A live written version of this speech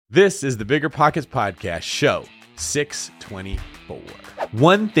This is the Bigger Pockets Podcast, show 624.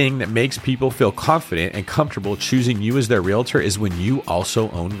 One thing that makes people feel confident and comfortable choosing you as their realtor is when you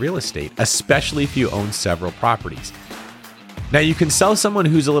also own real estate, especially if you own several properties. Now, you can sell someone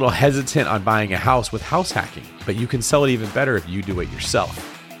who's a little hesitant on buying a house with house hacking, but you can sell it even better if you do it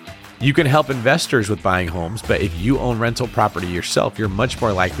yourself. You can help investors with buying homes, but if you own rental property yourself, you're much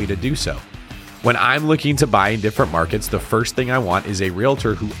more likely to do so. When I'm looking to buy in different markets, the first thing I want is a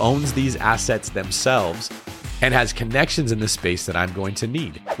realtor who owns these assets themselves and has connections in the space that I'm going to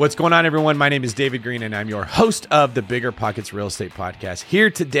need. What's going on, everyone? My name is David Green, and I'm your host of the Bigger Pockets Real Estate Podcast,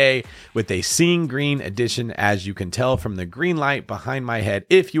 here today with a Seeing Green edition, as you can tell from the green light behind my head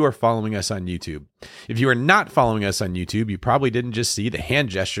if you are following us on YouTube. If you are not following us on YouTube, you probably didn't just see the hand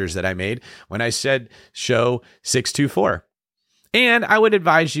gestures that I made when I said show 624. And I would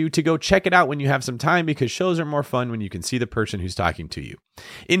advise you to go check it out when you have some time, because shows are more fun when you can see the person who's talking to you.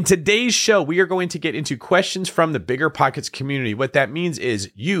 In today's show, we are going to get into questions from the Bigger Pockets community. What that means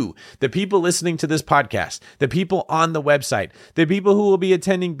is you, the people listening to this podcast, the people on the website, the people who will be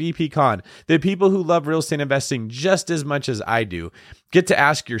attending BPCon, the people who love real estate investing just as much as I do, get to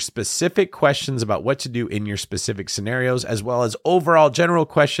ask your specific questions about what to do in your specific scenarios, as well as overall general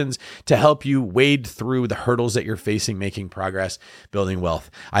questions to help you wade through the hurdles that you're facing, making progress, building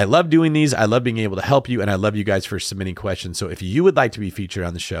wealth. I love doing these. I love being able to help you, and I love you guys for submitting questions. So if you would like to be featured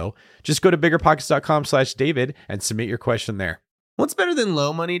on the show, just go to biggerpockets.com/David and submit your question there. What's better than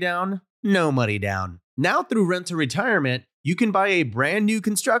low money down? No money down. Now through Rent to Retirement, you can buy a brand new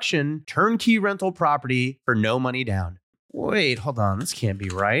construction turnkey rental property for no money down. Wait, hold on. This can't be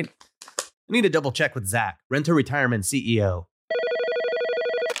right. I need to double check with Zach, Rent to Retirement CEO.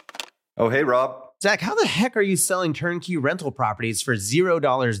 Oh, hey, Rob. Zach, how the heck are you selling turnkey rental properties for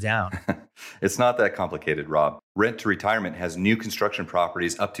 $0 down? It's not that complicated, Rob. Rent to Retirement has new construction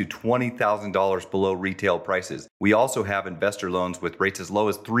properties up to $20,000 below retail prices. We also have investor loans with rates as low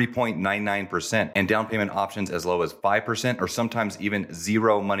as 3.99% and down payment options as low as 5% or sometimes even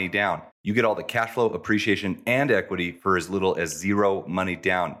zero money down. You get all the cash flow, appreciation, and equity for as little as zero money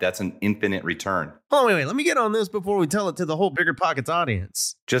down. That's an infinite return. Oh, wait. Let me get on this before we tell it to the whole Bigger Pockets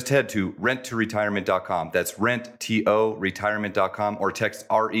audience. Just head to renttoretirement.com. That's renttoretirement.com, or text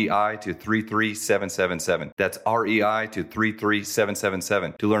REI to 33777. That's REI to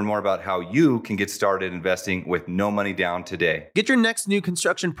 33777 to learn more about how you can get started investing with no money down today. Get your next new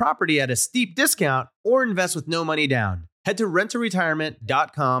construction property at a steep discount or invest with no money down. Head to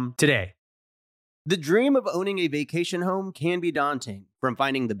renttoretirement.com today. The dream of owning a vacation home can be daunting. From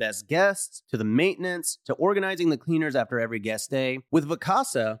finding the best guests, to the maintenance, to organizing the cleaners after every guest stay, with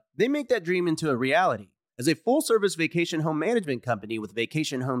Vacasa, they make that dream into a reality. As a full-service vacation home management company with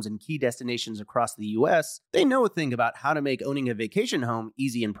vacation homes in key destinations across the U.S., they know a thing about how to make owning a vacation home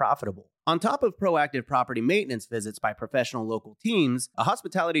easy and profitable. On top of proactive property maintenance visits by professional local teams, a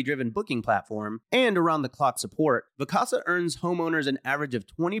hospitality-driven booking platform, and around-the-clock support, Vacasa earns homeowners an average of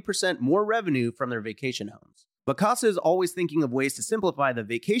 20% more revenue from their vacation homes. Vacasa is always thinking of ways to simplify the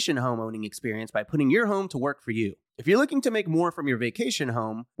vacation home owning experience by putting your home to work for you. If you're looking to make more from your vacation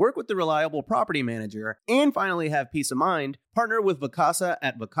home, work with the reliable property manager, and finally have peace of mind, partner with Vacasa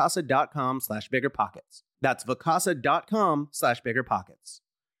at vacasa.com/biggerpockets. That's vacasa.com/biggerpockets.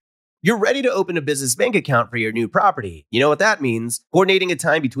 You're ready to open a business bank account for your new property. You know what that means? Coordinating a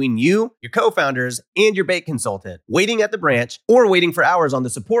time between you, your co-founders, and your bank consultant. Waiting at the branch or waiting for hours on the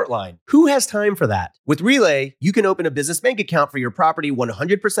support line. Who has time for that? With Relay, you can open a business bank account for your property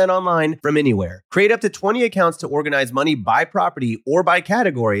 100% online from anywhere. Create up to 20 accounts to organize money by property or by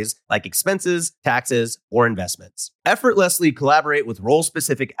categories like expenses, taxes, or investments. Effortlessly collaborate with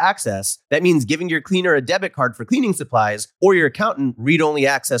role-specific access. That means giving your cleaner a debit card for cleaning supplies or your accountant read-only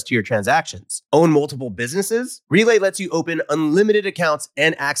access to your transactions. Own multiple businesses? Relay lets you open unlimited accounts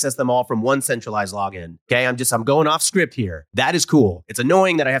and access them all from one centralized login. Okay, I'm going off script here. That is cool. It's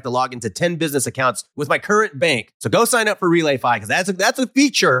annoying that I have to log into 10 business accounts with my current bank. So go sign up for RelayFi, because that's a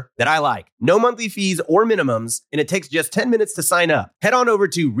feature that I like. No monthly fees or minimums, and it takes just 10 minutes to sign up. Head on over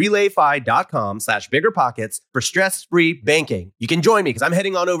to relayfi.com/biggerpockets for stress-free banking. You can join me because I'm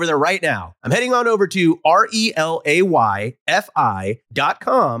heading on over there right now. I'm heading on over to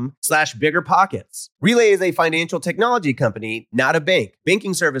relayfi.com/biggerpockets. Relay is a financial technology company, not a bank.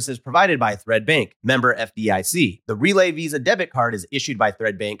 Banking services provided by Thread Bank, member FDIC. The Relay Visa debit card is issued by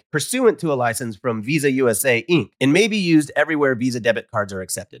Thread Bank pursuant to a license from Visa USA Inc. and may be used everywhere Visa debit cards are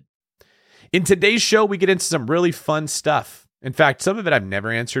accepted. In today's show, we get into some really fun stuff. In fact, some of it I've never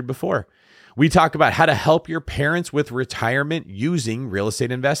answered before. We talk about how to help your parents with retirement using real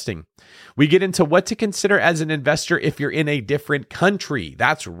estate investing. We get into what to consider as an investor if you're in a different country.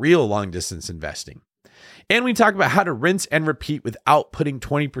 That's real long distance investing. And we talk about how to rinse and repeat without putting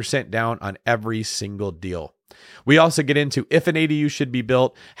 20% down on every single deal. We also get into if an ADU should be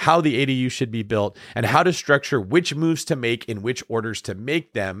built, how the ADU should be built, and how to structure which moves to make in which orders to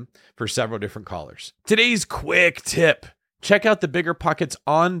make them for several different callers. Today's quick tip: check out the Bigger Pockets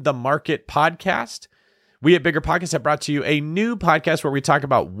on the Market podcast. We at Bigger Pockets have brought to you a new podcast where we talk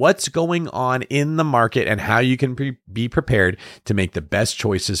about what's going on in the market and how you can be prepared to make the best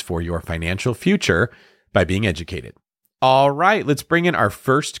choices for your financial future by being educated. All right, let's bring in our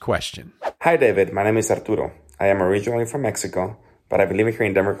first question. Hi, David. My name is Arturo. I am originally from Mexico, but I've been living here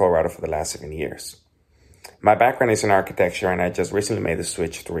in Denver, Colorado for the last 7 years. My background is in architecture, and I just recently made the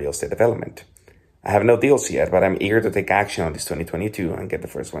switch to real estate development. I have no deals yet, but I'm eager to take action on this 2022 and get the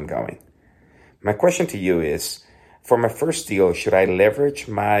first one going. My question to you is, for my first deal, should I leverage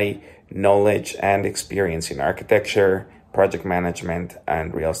my knowledge and experience in architecture, project management,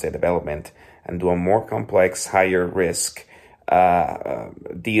 and real estate development and do a more complex, higher risk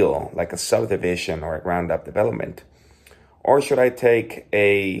deal like a subdivision or a ground-up development? Or should I take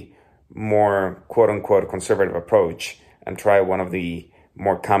a more quote-unquote conservative approach and try one of the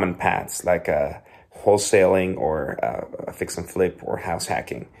more common paths like wholesaling or a fix and flip or house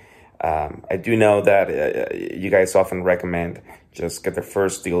hacking? I do know that you guys often recommend just get the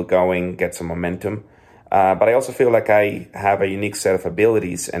first deal going, get some momentum. But I also feel like I have a unique set of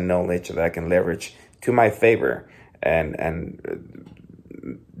abilities and knowledge that I can leverage to my favor and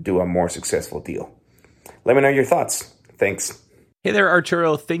do a more successful deal. Let me know your thoughts. Thanks. Hey there,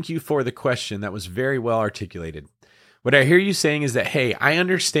 Arturo. Thank you for the question. That was very well articulated. What I hear you saying is that, hey, I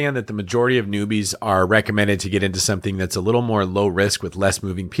understand that the majority of newbies are recommended to get into something that's a little more low risk with less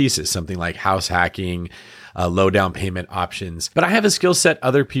moving pieces, something like house hacking, low down payment options. But I have a skill set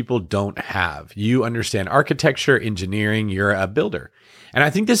other people don't have. You understand architecture, engineering, you're a builder. And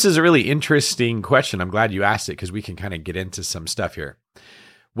I think this is a really interesting question. I'm glad you asked it because we can kind of get into some stuff here.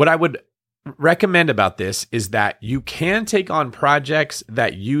 What I would recommend about this is that you can take on projects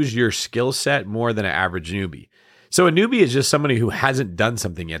that use your skill set more than an average newbie. So a newbie is just somebody who hasn't done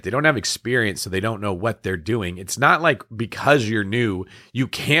something yet. They don't have experience, so they don't know what they're doing. It's not like because you're new, you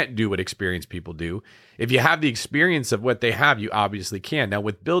can't do what experienced people do. If you have the experience of what they have, you obviously can. Now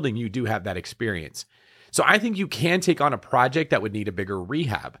with building, you do have that experience. So I think you can take on a project that would need a bigger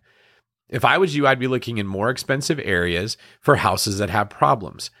rehab. If I was you, I'd be looking in more expensive areas for houses that have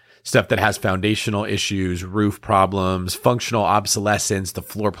problems. Stuff that has foundational issues, roof problems, functional obsolescence, the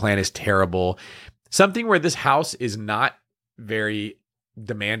floor plan is terrible. Something where this house is not very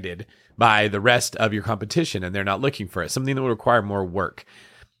demanded by the rest of your competition and they're not looking for it. Something that will require more work.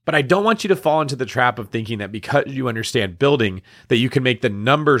 But I don't want you to fall into the trap of thinking that because you understand building, that you can make the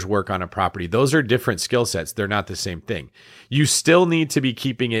numbers work on a property. Those are different skill sets. They're not the same thing. You still need to be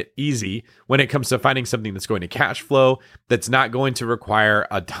keeping it easy when it comes to finding something that's going to cash flow, that's not going to require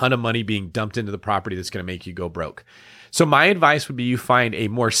a ton of money being dumped into the property that's going to make you go broke. So my advice would be you find a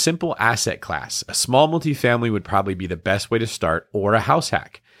more simple asset class. A small multifamily would probably be the best way to start, or a house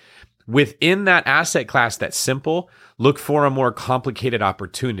hack. Within that asset class that's simple, look for a more complicated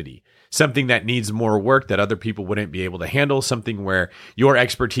opportunity, something that needs more work that other people wouldn't be able to handle, something where your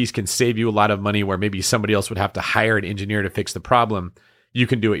expertise can save you a lot of money, where maybe somebody else would have to hire an engineer to fix the problem. You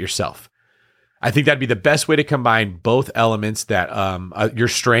can do it yourself. I think that'd be the best way to combine both elements, that your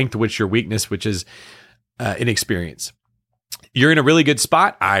strength, which your weakness, which is inexperience. You're in a really good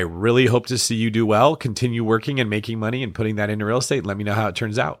spot. I really hope to see you do well, continue working and making money and putting that into real estate. Let me know how it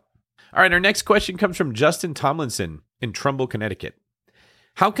turns out. All right, our next question comes from Justin Tomlinson in Trumbull, Connecticut.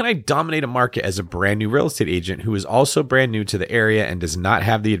 How can I dominate a market as a brand new real estate agent who is also brand new to the area and does not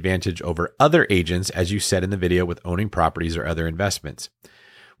have the advantage over other agents, as you said in the video, with owning properties or other investments?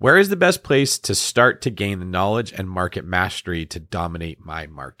 Where is the best place to start to gain the knowledge and market mastery to dominate my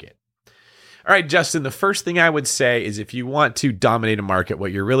market? All right, Justin, the first thing I would say is if you want to dominate a market,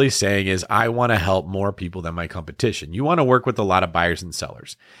 what you're really saying is I want to help more people than my competition. You want to work with a lot of buyers and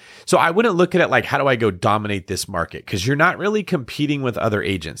sellers. So I wouldn't look at it like, how do I go dominate this market? Because you're not really competing with other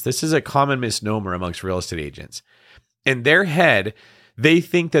agents. This is a common misnomer amongst real estate agents. In their head, they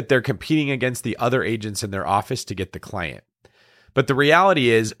think that they're competing against the other agents in their office to get the client. But the reality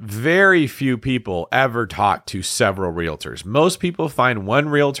is very few people ever talk to several realtors. Most people find one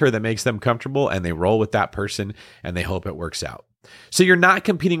realtor that makes them comfortable and they roll with that person and they hope it works out. So you're not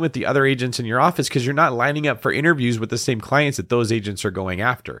competing with the other agents in your office because you're not lining up for interviews with the same clients that those agents are going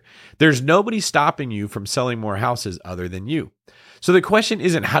after. There's nobody stopping you from selling more houses other than you. So the question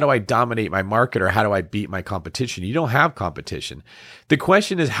isn't how do I dominate my market or how do I beat my competition? You don't have competition. The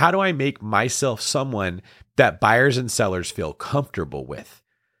question is how do I make myself someone that buyers and sellers feel comfortable with?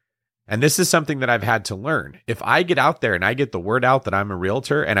 And this is something that I've had to learn. If I get out there and I get the word out that I'm a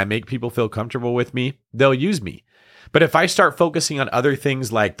realtor and I make people feel comfortable with me, they'll use me. But if I start focusing on other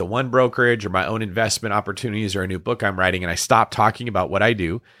things like the one brokerage or my own investment opportunities or a new book I'm writing, and I stop talking about what I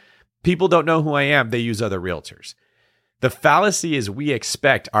do, people don't know who I am. They use other realtors. The fallacy is we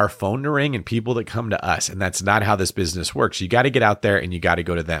expect our phone to ring and people to come to us, and that's not how this business works. You got to get out there and you got to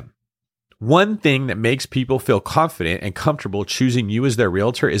go to them. One thing that makes people feel confident and comfortable choosing you as their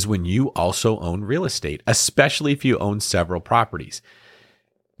realtor is when you also own real estate, especially if you own several properties.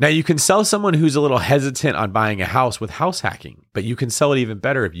 Now, you can sell someone who's a little hesitant on buying a house with house hacking, but you can sell it even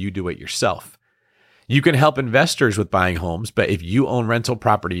better if you do it yourself. You can help investors with buying homes, but if you own rental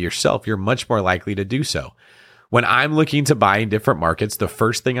property yourself, you're much more likely to do so. When I'm looking to buy in different markets, the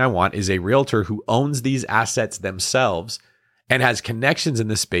first thing I want is a realtor who owns these assets themselves and has connections in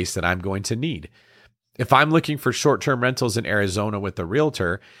the space that I'm going to need. If I'm looking for short-term rentals in Arizona with a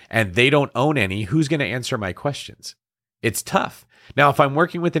realtor and they don't own any, who's going to answer my questions? It's tough. Now, if I'm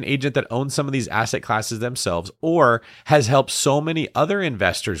working with an agent that owns some of these asset classes themselves or has helped so many other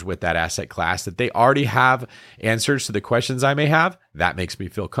investors with that asset class that they already have answers to the questions I may have, that makes me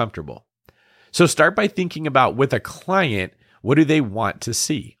feel comfortable. So start by thinking about with a client, what do they want to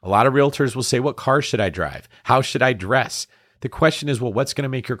see? A lot of realtors will say, what car should I drive? How should I dress? The question is, well, what's going to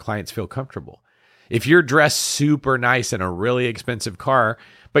make your clients feel comfortable? If you're dressed super nice in a really expensive car,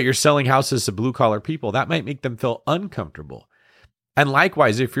 but you're selling houses to blue collar people, that might make them feel uncomfortable. And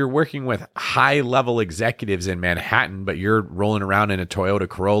likewise, if you're working with high-level executives in Manhattan, but you're rolling around in a Toyota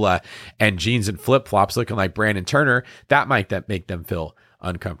Corolla and jeans and flip-flops looking like Brandon Turner, that might make them feel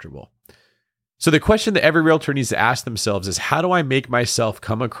uncomfortable. So the question that every realtor needs to ask themselves is, how do I make myself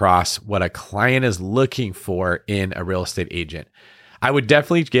come across what a client is looking for in a real estate agent? I would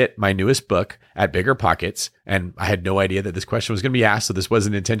definitely get my newest book at Bigger Pockets. And I had no idea that this question was going to be asked, so this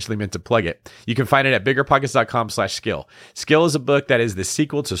wasn't intentionally meant to plug it. You can find it at biggerpockets.com/skill. Skill is a book that is the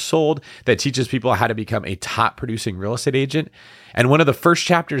sequel to Sold that teaches people how to become a top producing real estate agent. And one of the first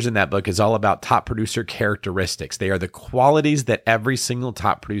chapters in that book is all about top producer characteristics. They are the qualities that every single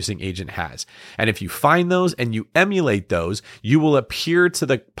top producing agent has. And if you find those and you emulate those, you will appear to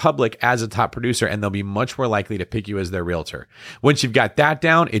the public as a top producer and they'll be much more likely to pick you as their realtor. Once you've got that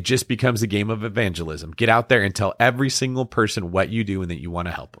down, it just becomes a game of evangelism. Get out there and tell every single person what you do and that you want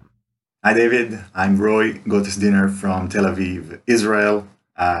to help them. Hi, David. I'm Roy Gottesdiener from Tel Aviv, Israel.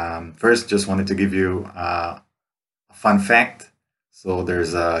 First, just wanted to give you a fun fact. So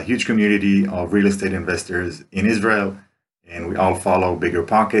there's a huge community of real estate investors in Israel, and we all follow Bigger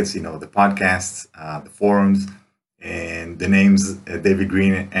Pockets, the podcasts, the forums, and the names David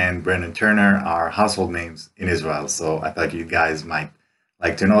Green and Brandon Turner are household names in Israel. So I thought you guys might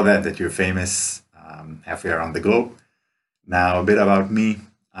like to know that you're famous halfway around the globe. Now, a bit about me.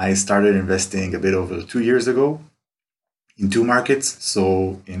 I started investing a bit over 2 years ago in two markets,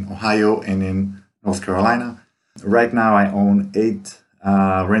 so in Ohio and in North Carolina. Right now, I own 8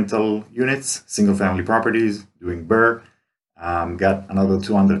 rental units, single-family properties, doing BRRRR. Got another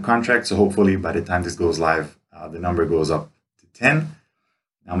 2 under contract, so hopefully by the time this goes live, the number goes up to 10.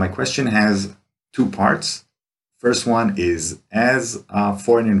 Now, my question has 2 parts. First one is, as a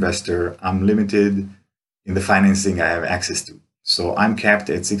foreign investor, I'm limited in the financing I have access to. So I'm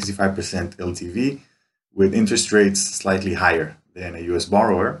capped at 65% LTV with interest rates slightly higher than a US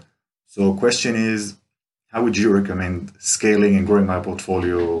borrower. So question is, how would you recommend scaling and growing my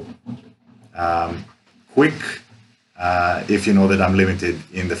portfolio quick if you know that I'm limited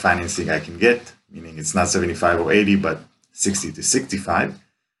in the financing I can get, meaning it's not 75 or 80, but 60 to 65.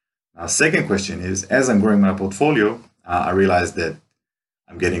 Now, second question is, as I'm growing my portfolio, I realize that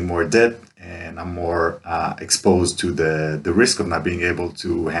I'm getting more debt and I'm more exposed to the risk of not being able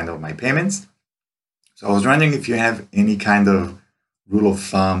to handle my payments. So I was wondering if you have any kind of rule of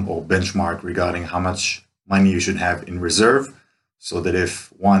thumb or benchmark regarding how much money you should have in reserve so that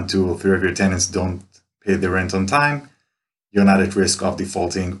if 1, 2, or 3 of your tenants don't pay the rent on time, you're not at risk of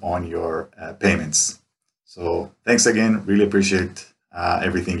defaulting on your payments. So thanks again. Really appreciate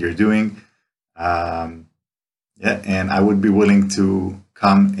everything you're doing. And I would be willing to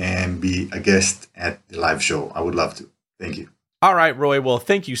come and be a guest at the live show. I would love to. Thank you. All right, Roy. Well,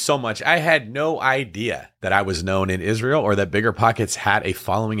 thank you so much. I had no idea that I was known in Israel or that Bigger Pockets had a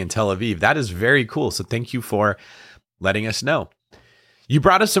following in Tel Aviv. That is very cool. So thank you for letting us know. You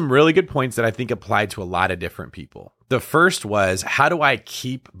brought us some really good points that I think apply to a lot of different people. The first was, how do I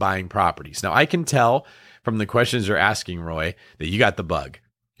keep buying properties? Now, I can tell from the questions you're asking, Roy, that you got the bug.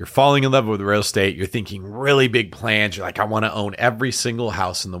 You're falling in love with real estate. You're thinking really big plans. You're like, I want to own every single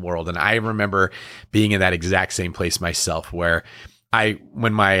house in the world. And I remember being in that exact same place myself, where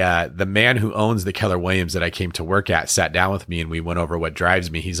when the man who owns the Keller Williams that I came to work at sat down with me and we went over what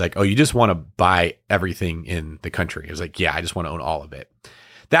drives me. He's like, oh, you just want to buy everything in the country. I was like, yeah, I just want to own all of it.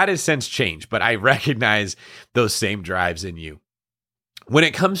 That has since changed, but I recognize those same drives in you. When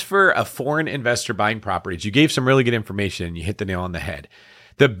it comes for a foreign investor buying properties, you gave some really good information and you hit the nail on the head.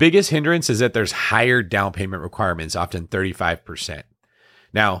 The biggest hindrance is that there's higher down payment requirements, often 35%.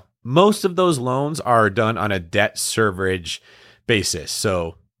 Now, most of those loans are done on a debt service basis.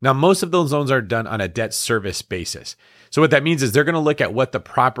 So what that means is they're going to look at what the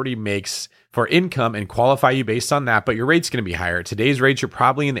property makes for income and qualify you based on that, but your rate's going to be higher. Today's rates, you're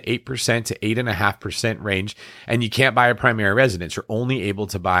probably in the 8% to 8.5% range, and you can't buy a primary residence. You're only able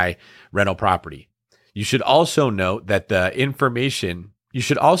to buy rental property. You should also note that the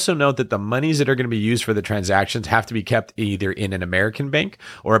monies that are going to be used for the transactions have to be kept either in an American bank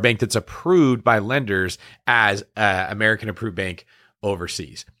or a bank that's approved by lenders as an American approved bank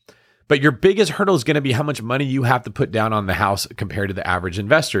overseas. But your biggest hurdle is going to be how much money you have to put down on the house compared to the average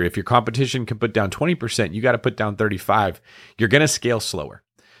investor. If your competition can put down 20%, you got to put down 35%. You're going to scale slower.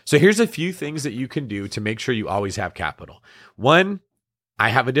 So here's a few things that you can do to make sure you always have capital. One, I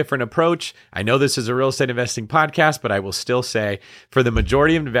have a different approach. I know this is a real estate investing podcast, but I will still say for the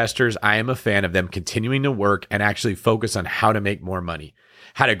majority of investors, I am a fan of them continuing to work and actually focus on how to make more money,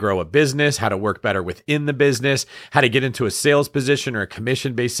 how to grow a business, how to work better within the business, how to get into a sales position or a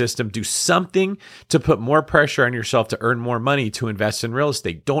commission-based system. Do something to put more pressure on yourself to earn more money to invest in real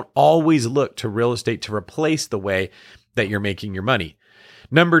estate. Don't always look to real estate to replace the way that you're making your money.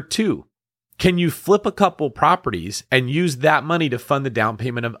 Number two, can you flip a couple properties and use that money to fund the down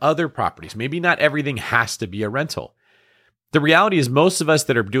payment of other properties? Maybe not everything has to be a rental. The reality is most of us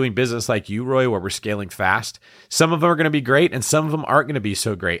that are doing business like you, Roy, where we're scaling fast, some of them are going to be great and some of them aren't going to be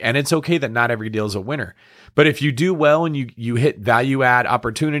so great. And it's okay that not every deal is a winner. But if you do well and you hit value add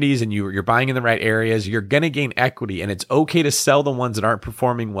opportunities and you're buying in the right areas, you're going to gain equity. And it's okay to sell the ones that aren't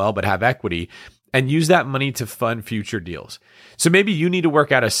performing well but have equity and use that money to fund future deals. So maybe you need to work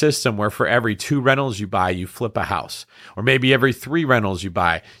out a system where for every 2 rentals you buy, you flip a house. Or maybe every 3 rentals you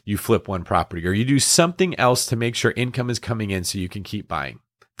buy, you flip one property. Or you do something else to make sure income is coming in so you can keep buying.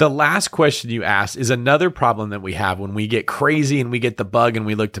 The last question you asked is another problem that we have when we get crazy and we get the bug and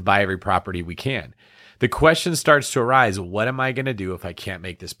we look to buy every property we can. The question starts to arise, what am I going to do if I can't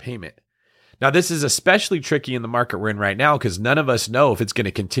make this payment? Now, this is especially tricky in the market we're in right now because none of us know if it's going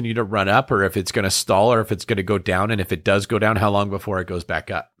to continue to run up or if it's going to stall or if it's going to go down. And if it does go down, how long before it goes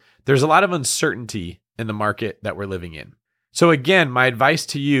back up? There's a lot of uncertainty in the market that we're living in. So again, my advice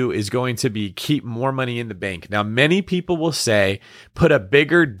to you is going to be keep more money in the bank. Now, many people will say, put a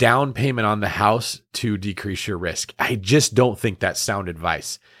bigger down payment on the house to decrease your risk. I just don't think that's sound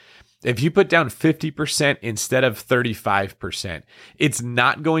advice. If you put down 50% instead of 35%, it's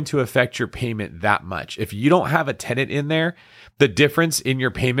not going to affect your payment that much. If you don't have a tenant in there, the difference in your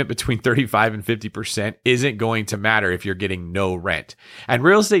payment between 35 and 50% isn't going to matter if you're getting no rent. And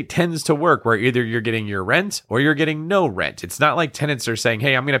real estate tends to work where either you're getting your rent or you're getting no rent. It's not like tenants are saying,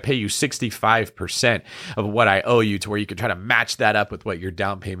 hey, I'm going to pay you 65% of what I owe you to where you can try to match that up with what your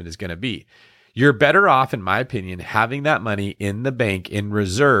down payment is going to be. You're better off, in my opinion, having that money in the bank in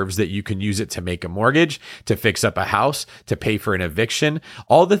reserves that you can use it to make a mortgage, to fix up a house, to pay for an eviction.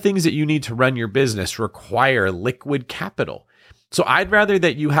 All the things that you need to run your business require liquid capital. So I'd rather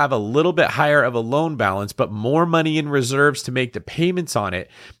that you have a little bit higher of a loan balance, but more money in reserves to make the payments on it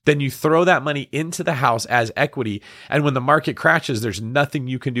than you throw that money into the house as equity. And when the market crashes, there's nothing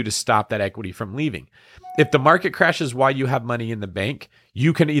you can do to stop that equity from leaving. If the market crashes while you have money in the bank,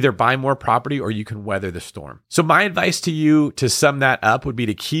 you can either buy more property or you can weather the storm. So my advice to you to sum that up would be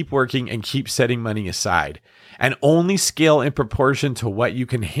to keep working and keep setting money aside and only scale in proportion to what you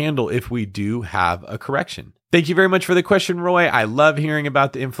can handle if we do have a correction. Thank you very much for the question, Roy. I love hearing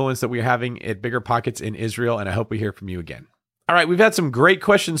about the influence that we're having at Bigger Pockets in Israel, and I hope we hear from you again. All right, we've had some great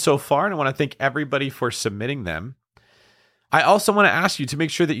questions so far, and I want to thank everybody for submitting them. I also want to ask you to make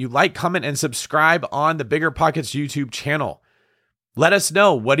sure that you like, comment, and subscribe on the Bigger Pockets YouTube channel. Let us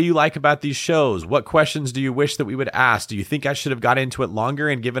know, what do you like about these shows? What questions do you wish that we would ask? Do you think I should have got into it longer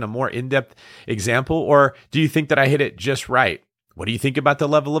and given a more in-depth example? Or do you think that I hit it just right? What do you think about the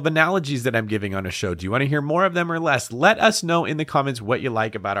level of analogies that I'm giving on a show? Do you want to hear more of them or less? Let us know in the comments what you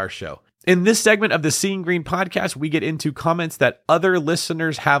like about our show. In this segment of the Seeing Green podcast, we get into comments that other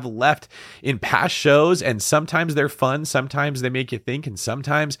listeners have left in past shows, and sometimes they're fun, sometimes they make you think, and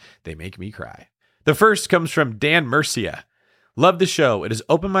sometimes they make me cry. The first comes from Dan Mercia. Love the show. It has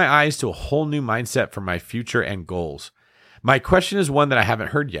opened my eyes to a whole new mindset for my future and goals. My question is one that I haven't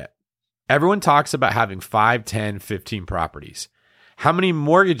heard yet. Everyone talks about having 5, 10, 15 properties. How many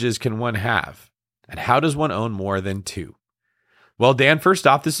mortgages can one have? And how does one own more than 2? Well, Dan, first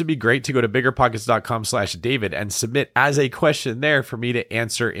off, this would be great to go to biggerpockets.com/David and submit as a question there for me to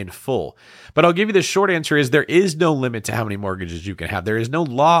answer in full. But I'll give you the short answer is there is no limit to how many mortgages you can have. There is no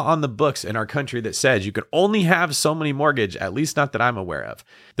law on the books in our country that says you can only have so many mortgage, at least not that I'm aware of.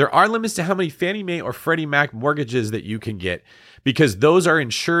 There are limits to how many Fannie Mae or Freddie Mac mortgages that you can get because those are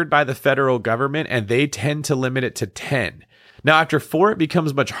insured by the federal government and they tend to limit it to 10. Now, after 4, it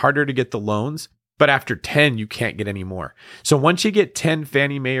becomes much harder to get the loans. But after 10, you can't get any more. So once you get 10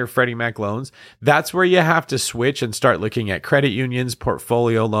 Fannie Mae or Freddie Mac loans, that's where you have to switch and start looking at credit unions,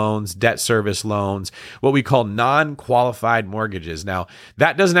 portfolio loans, debt service loans, what we call non-qualified mortgages. Now,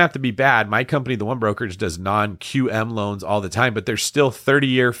 that doesn't have to be bad. My company, The One Brokerage, does non-QM loans all the time, but they're still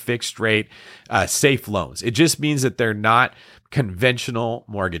 30-year fixed rate safe loans. It just means that they're not conventional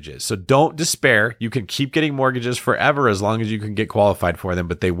mortgages. So don't despair. You can keep getting mortgages forever as long as you can get qualified for them,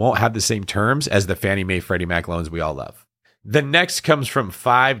 but they won't have the same terms as the Fannie Mae, Freddie Mac loans we all love. The next comes from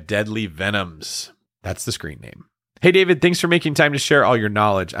 5 Deadly Venoms. That's the screen name. Hey, David, thanks for making time to share all your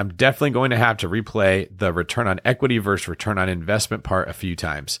knowledge. I'm definitely going to have to replay the return on equity versus return on investment part a few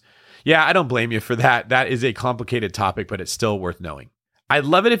times. Yeah, I don't blame you for that. That is a complicated topic, but it's still worth knowing. I'd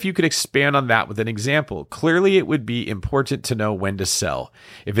love it if you could expand on that with an example. Clearly, it would be important to know when to sell.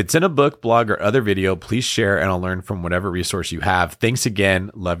 If it's in a book, blog, or other video, please share and I'll learn from whatever resource you have. Thanks again.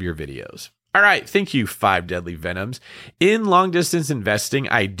 Love your videos. All right. Thank you, 5 Deadly Venoms. In long distance investing,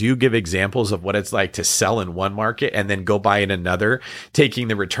 I do give examples of what it's like to sell in one market and then go buy in another, taking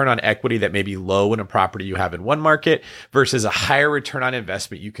the return on equity that may be low in a property you have in one market versus a higher return on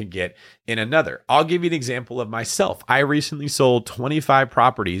investment you can get in another. I'll give you an example of myself. I recently sold 25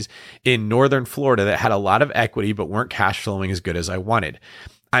 properties in Northern Florida that had a lot of equity but weren't cash flowing as good as I wanted.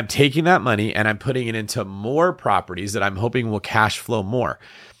 I'm taking that money and I'm putting it into more properties that I'm hoping will cash flow more.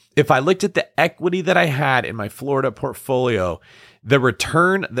 If I looked at the equity that I had in my Florida portfolio, the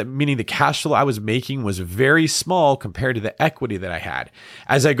return, meaning the cash flow I was making, was very small compared to the equity that I had.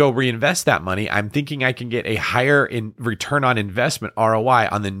 As I go reinvest that money, I'm thinking I can get a higher return on investment, ROI,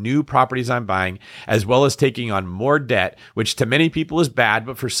 on the new properties I'm buying, as well as taking on more debt, which to many people is bad,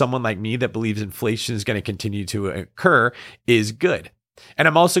 but for someone like me that believes inflation is going to continue to occur, is good. And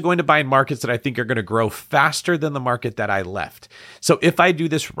I'm also going to buy in markets that I think are going to grow faster than the market that I left. So if I do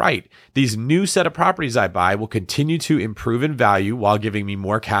this right, these new set of properties I buy will continue to improve in value while giving me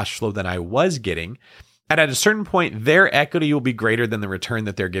more cash flow than I was getting. And at a certain point, their equity will be greater than the return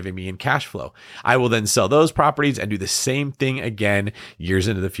that they're giving me in cash flow. I will then sell those properties and do the same thing again years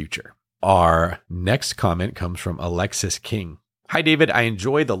into the future. Our next comment comes from Alexis King. Hi, David. I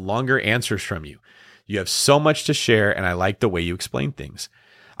enjoy the longer answers from you. You have so much to share, and I like the way you explain things.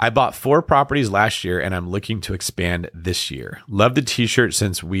 I bought 4 properties last year, and I'm looking to expand this year. Love the t-shirt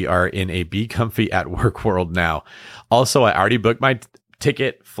since we are in a Be Comfy at Work world now. Also, I already booked my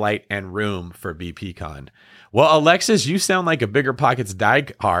ticket, flight, and room for BPCon. Well, Alexis, you sound like a Bigger Pockets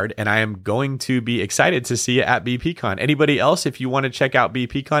diehard, and I am going to be excited to see you at BPCon. Anybody else, if you want to check out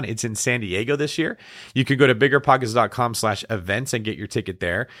BPCon, it's in San Diego this year. You can go to biggerpockets.com/events and get your ticket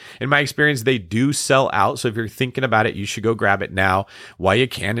there. In my experience, they do sell out. So if you're thinking about it, you should go grab it now while you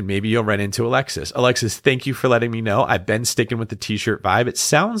can, and maybe you'll run into Alexis. Alexis, thank you for letting me know. I've been sticking with the t-shirt vibe. It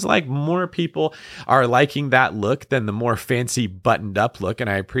sounds like more people are liking that look than the more fancy buttoned up look, and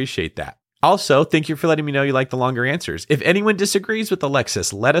I appreciate that. Also, thank you for letting me know you like the longer answers. If anyone disagrees with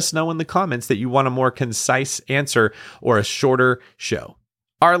Alexis, let us know in the comments that you want a more concise answer or a shorter show.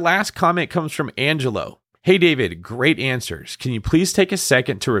 Our last comment comes from Angelo. Hey, David, great answers. Can you please take a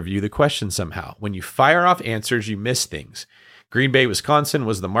second to review the question somehow? When you fire off answers, you miss things. Green Bay, Wisconsin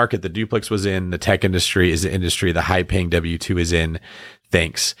was the market the duplex was in. The tech industry is the industry the high-paying W-2 is in.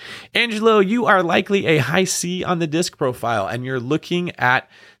 Thanks. Angelo, you are likely a high C on the disc profile, and you're looking at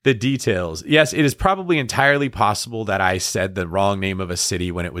the details. Yes, it is probably entirely possible that I said the wrong name of a city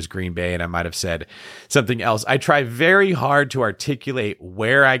when it was Green Bay, and I might have said something else. I try very hard to articulate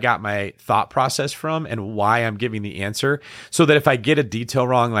where I got my thought process from and why I'm giving the answer, so that if I get a detail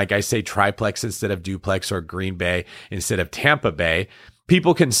wrong, like I say triplex instead of duplex or Green Bay instead of Tampa Bay,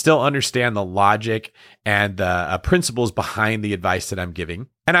 people can still understand the logic and the principles behind the advice that I'm giving.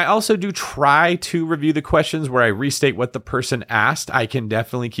 And I also do try to review the questions where I restate what the person asked. I can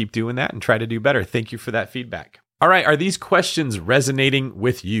definitely keep doing that and try to do better. Thank you for that feedback. All right, are these questions resonating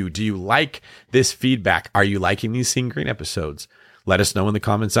with you? Do you like this feedback? Are you liking these Seeing Green episodes? Let us know in the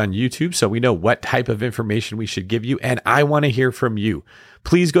comments on YouTube so we know what type of information we should give you. And I want to hear from you.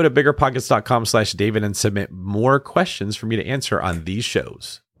 Please go to biggerpockets.com/David and submit more questions for me to answer on these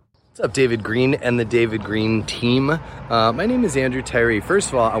shows. What's up, David Green and the David Green team? My name is Andrew Tyree. First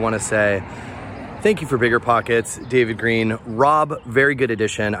of all, I want to say thank you for Bigger Pockets, David Green. Rob, very good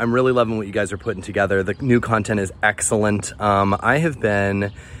addition. I'm really loving what you guys are putting together. The new content is excellent. I have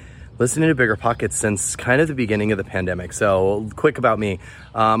been listening to Bigger Pockets since kind of the beginning of the pandemic. So quick about me.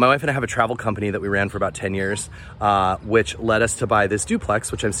 My wife and I have a travel company that we ran for about 10 years, which led us to buy this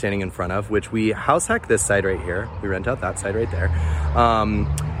duplex, which I'm standing in front of, which we house hack this side right here. We rent out that side right there.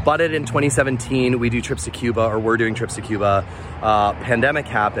 Bought it in 2017. We do trips to Cuba, or we're doing trips to Cuba. Pandemic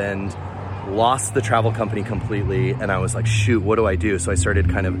happened. Lost the travel company completely, and I was like, shoot, what do I do? So I started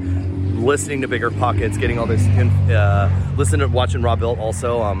kind of listening to Bigger Pockets, getting all this, watching Rob Built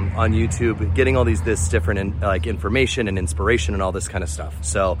also on YouTube, getting all this different information and inspiration and all this kind of stuff.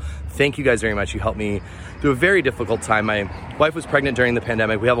 So thank you guys very much. You helped me through a very difficult time. My wife was pregnant during the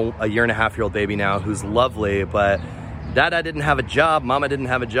pandemic. We have a 1.5-year-old baby now who's lovely, but Dada didn't have a job, Mama didn't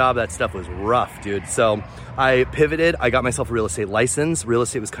have a job. That stuff was rough, dude. So I pivoted. I got myself a real estate license. Real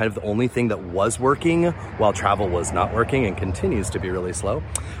estate was kind of the only thing that was working while travel was not working and continues to be really slow.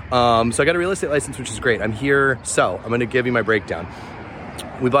 So I got a real estate license, which is great. I'm here. So I'm going to give you my breakdown.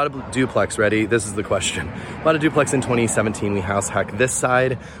 We bought a duplex. Ready? This is the question. Bought a duplex in 2017. We house hacked this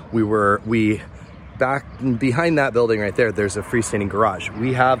side. We back behind that building right there, there's a freestanding garage.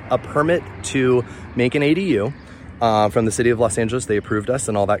 We have a permit to make an ADU. From the city of Los Angeles. They approved us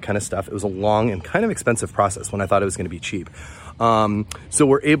and all that kind of stuff. It was a long and kind of expensive process when I thought it was going to be cheap. So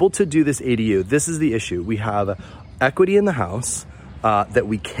we're able to do this ADU. This is the issue. We have equity in the house that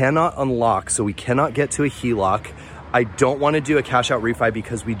we cannot unlock, so we cannot get to a HELOC. I don't want to do a cash out refi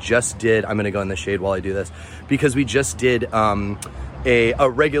because we just did, I'm going to go in the shade while I do this, because we just did a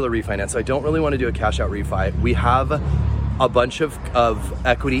regular refinance. So I don't really want to do a cash out refi. We have a bunch of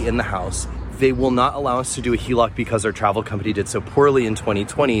equity in the house. They will not allow us to do a HELOC because our travel company did so poorly in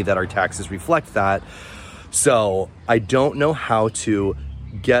 2020 that our taxes reflect that. So I don't know how to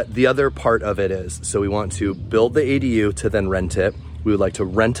get the other part of it is. So we want to build the ADU to then rent it. We would like to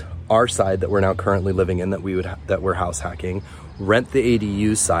rent our side that we're now currently living in that we're house hacking, rent the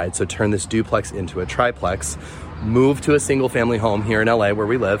ADU side. So turn this duplex into a triplex, move to a single family home here in LA where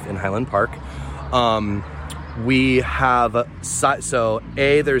we live in Highland Park. We have, so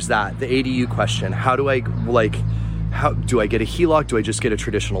there's that, the ADU question. How do I get a HELOC? Do I just get a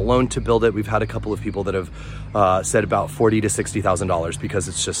traditional loan to build it? We've had a couple of people that have said about $40,000 to $60,000 because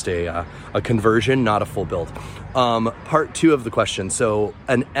it's just a conversion, not a full build. Part two of the question. So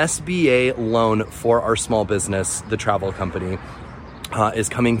an SBA loan for our small business, the travel company, is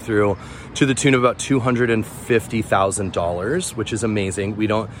coming through to the tune of about $250,000, which is amazing. We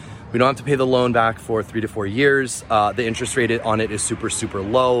don't have to pay the loan back for 3 to 4 years. The interest rate on it is super, super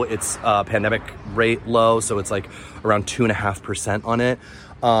low. It's pandemic rate low, so it's like around 2.5% on it.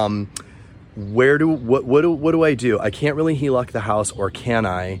 What do I do? I can't really HELOC the house, or can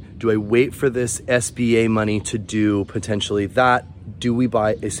I? Do I wait for this SBA money to do potentially that? Do we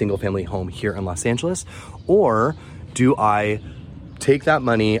buy a single family home here in Los Angeles? Or do I take that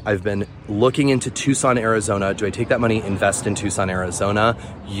money? I've been looking into Tucson, Arizona. Do I take that money, invest in Tucson, Arizona,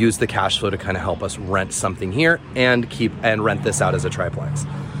 use the cash flow to kind of help us rent something here and rent this out as a triplex?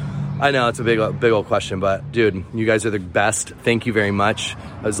 I know it's a big old question, but dude, you guys are the best. Thank you very much.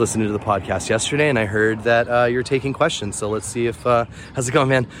 I was listening to the podcast yesterday and I heard that you're taking questions. So let's see if, how's it going,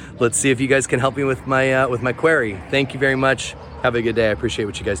 man? Let's see if you guys can help me with my query. Thank you very much. Have a good day. I appreciate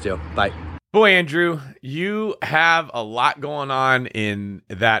what you guys do. Bye. Boy, Andrew, you have a lot going on in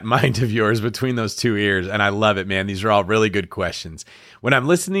that mind of yours between those two ears, and I love it, man. These are all really good questions. When I'm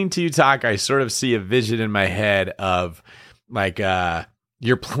listening to you talk, I sort of see a vision in my head of like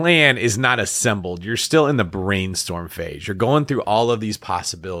your plan is not assembled. You're still in the brainstorm phase. You're going through all of these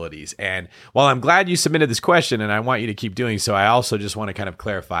possibilities. And while I'm glad you submitted this question, and I want you to keep doing so, I also just want to kind of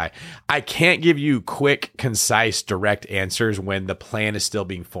clarify, I can't give you quick, concise, direct answers when the plan is still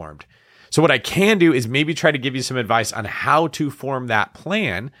being formed. So what I can do is maybe try to give you some advice on how to form that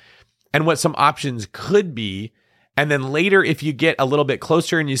plan and what some options could be And then later, if you get a little bit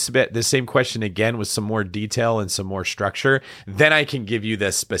closer and you submit the same question again with some more detail and some more structure, then I can give you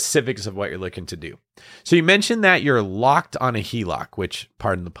the specifics of what you're looking to do. So you mentioned that you're locked on a HELOC, which,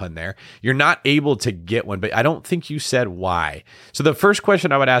 pardon the pun there, you're not able to get one, but I don't think you said why. So the first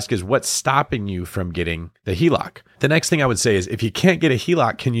question I would ask is, what's stopping you from getting the HELOC? The next thing I would say is, if you can't get a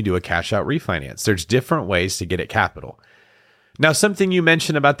HELOC, can you do a cash out refinance? There's different ways to get at capital. Now, something you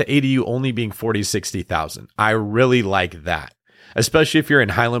mentioned about the ADU only being $40,000-$60,000. I really like that, especially if you're in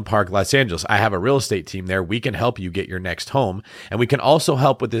Highland Park, Los Angeles. I have a real estate team there. We can help you get your next home, and we can also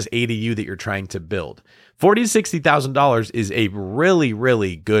help with this ADU that you're trying to build. $40,000-$60,000 is a really,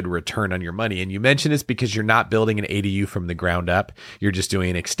 really good return on your money. And you mentioned it's because you're not building an ADU from the ground up. You're just doing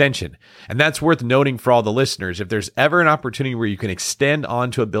an extension. And that's worth noting for all the listeners. If there's ever an opportunity where you can extend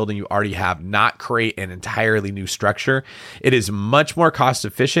onto a building you already have, not create an entirely new structure, it is much more cost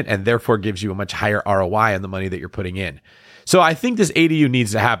efficient and therefore gives you a much higher ROI on the money that you're putting in. So I think this ADU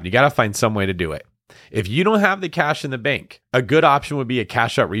needs to happen. You got to find some way to do it. If you don't have the cash in the bank, a good option would be a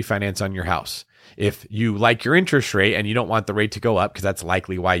cash out refinance on your house. If you like your interest rate and you don't want the rate to go up, because that's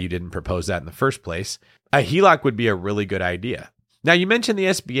likely why you didn't propose that in the first place, a HELOC would be a really good idea. Now, you mentioned the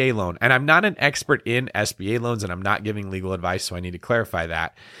SBA loan, and I'm not an expert in SBA loans, and I'm not giving legal advice, so I need to clarify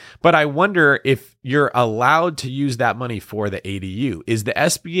that. But I wonder if you're allowed to use that money for the ADU. Is the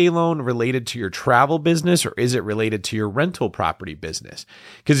SBA loan related to your travel business, or is it related to your rental property business?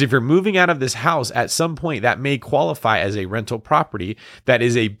 Because if you're moving out of this house, at some point that may qualify as a rental property that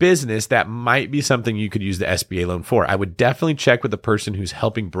is a business that might be something you could use the SBA loan for. I would definitely check with the person who's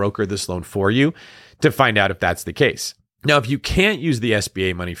helping broker this loan for you to find out if that's the case. Now, if you can't use the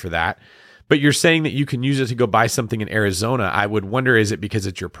SBA money for that, but you're saying that you can use it to go buy something in Arizona, I would wonder, is it because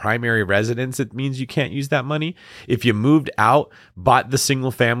it's your primary residence that means you can't use that money? If you moved out, bought the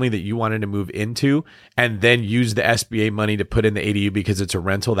single family that you wanted to move into, and then use the SBA money to put in the ADU because it's a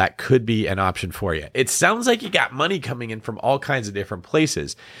rental, that could be an option for you. It sounds like you got money coming in from all kinds of different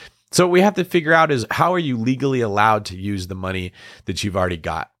places. So what we have to figure out is, how are you legally allowed to use the money that you've already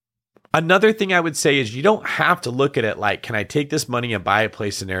got? Another thing I would say is, you don't have to look at it like, can I take this money and buy a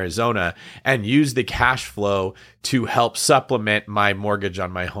place in Arizona and use the cash flow to help supplement my mortgage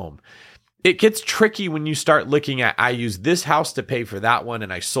on my home? It gets tricky when you start looking at, I used this house to pay for that one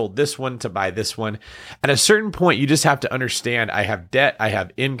and I sold this one to buy this one. At a certain point, you just have to understand, I have debt, I have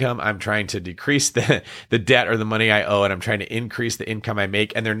income, I'm trying to decrease the debt or the money I owe, and I'm trying to increase the income I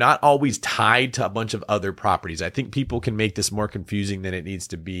make. And they're not always tied to a bunch of other properties. I think people can make this more confusing than it needs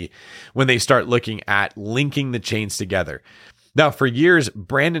to be when they start looking at linking the chains together. Now, for years,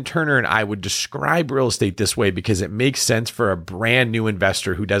 Brandon Turner and I would describe real estate this way because it makes sense for a brand new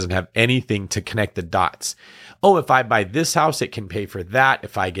investor who doesn't have anything to connect the dots. Oh, if I buy this house, it can pay for that.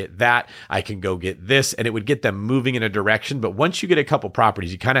 If I get that, I can go get this, and it would get them moving in a direction. But once you get a couple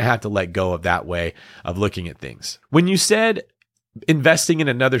properties, you kind of have to let go of that way of looking at things. When you said investing in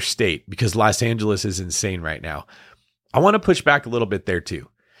another state, because Los Angeles is insane right now, I want to push back a little bit there too.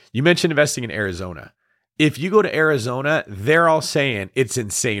 You mentioned investing in Arizona. If you go to Arizona, they're all saying it's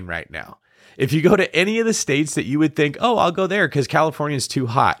insane right now. If you go to any of the states that you would think, oh, I'll go there because California is too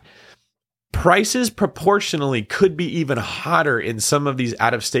hot, prices proportionally could be even hotter in some of these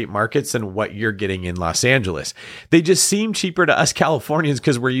out-of-state markets than what you're getting in Los Angeles. They just seem cheaper to us Californians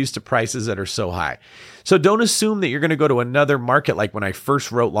because we're used to prices that are so high. So don't assume that you're going to go to another market like when I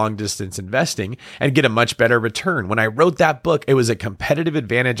first wrote Long Distance Investing and get a much better return. When I wrote that book, it was a competitive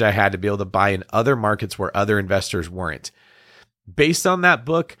advantage I had to be able to buy in other markets where other investors weren't. Based on that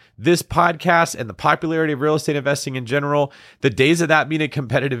book, this podcast, and the popularity of real estate investing in general, the days of that being a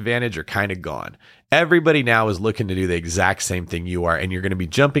competitive advantage are kind of gone. Everybody now is looking to do the exact same thing you are, and you're going to be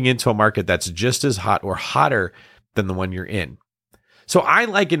jumping into a market that's just as hot or hotter than the one you're in. So I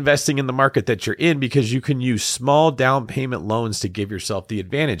like investing in the market that you're in because you can use small down payment loans to give yourself the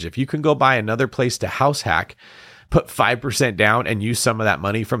advantage. If you can go buy another place to house hack, put 5% down and use some of that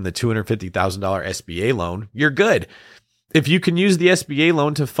money from the $250,000 SBA loan, you're good. If you can use the SBA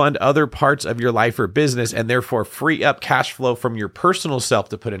loan to fund other parts of your life or business and therefore free up cash flow from your personal self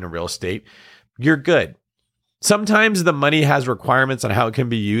to put into real estate, you're good. Sometimes the money has requirements on how it can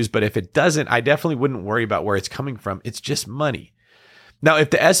be used, but if it doesn't, I definitely wouldn't worry about where it's coming from. It's just money. Now,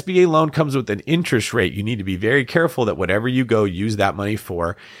 if the SBA loan comes with an interest rate, you need to be very careful that whatever you go use that money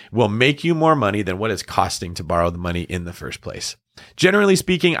for will make you more money than what it's costing to borrow the money in the first place. Generally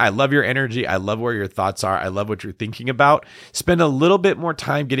speaking, I love your energy. I love where your thoughts are. I love what you're thinking about. Spend a little bit more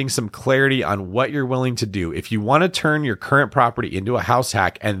time getting some clarity on what you're willing to do. If you want to turn your current property into a house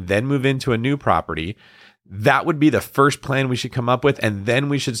hack and then move into a new property, that would be the first plan we should come up with. And then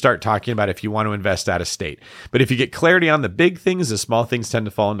we should start talking about if you want to invest out of state. But if you get clarity on the big things, the small things tend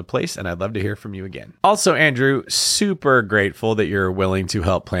to fall into place. And I'd love to hear from you again. Also, Andrew, super grateful that you're willing to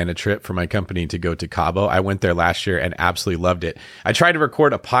help plan a trip for my company to go to Cabo. I went there last year and absolutely loved it. I tried to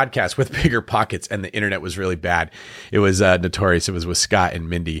record a podcast with Bigger Pockets and the internet was really bad. It was notorious. It was with Scott and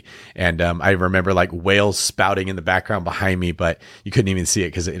Mindy. And I remember like whales spouting in the background behind me, but you couldn't even see it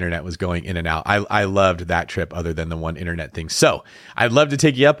because the internet was going in and out. I loved that trip other than the one internet thing. So I'd love to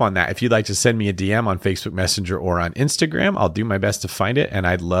take you up on that. If you'd like to send me a DM on Facebook Messenger or on Instagram, I'll do my best to find it. And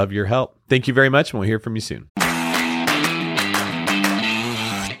I'd love your help. Thank you very much. And we'll hear from you soon.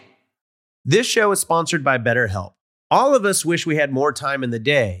 This show is sponsored by BetterHelp. All of us wish we had more time in the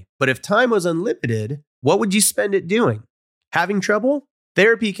day, but if time was unlimited, what would you spend it doing? Having trouble?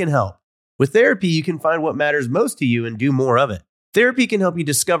 Therapy can help. With therapy, you can find what matters most to you and do more of it. Therapy can help you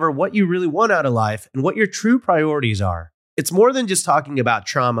discover what you really want out of life and what your true priorities are. It's more than just talking about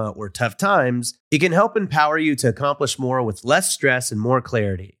trauma or tough times. It can help empower you to accomplish more with less stress and more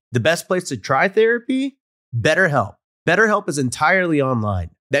clarity. The best place to try therapy? BetterHelp. BetterHelp is entirely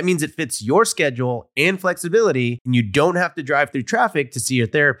online. That means it fits your schedule and flexibility, and you don't have to drive through traffic to see your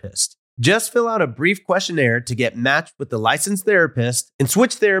therapist. Just fill out a brief questionnaire to get matched with the licensed therapist and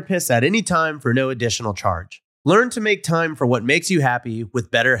switch therapists at any time for no additional charge. Learn to make time for what makes you happy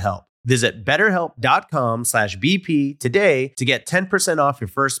with BetterHelp. Visit betterhelp.com/BP today to get 10% off your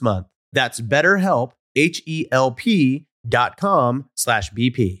first month. That's BetterHelp,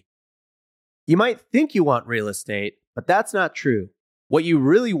 HELP.com/BP. You might think you want real estate, but that's not true. What you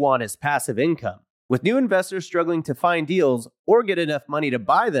really want is passive income. With new investors struggling to find deals or get enough money to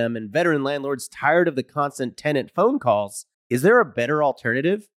buy them and veteran landlords tired of the constant tenant phone calls, is there a better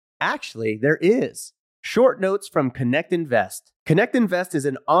alternative? Actually, there is. Short notes from Connect Invest. Connect Invest is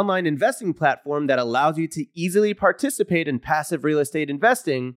an online investing platform that allows you to easily participate in passive real estate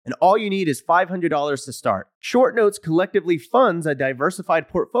investing, and all you need is $500 to start. Short Notes collectively funds a diversified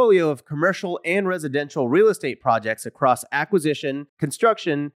portfolio of commercial and residential real estate projects across acquisition,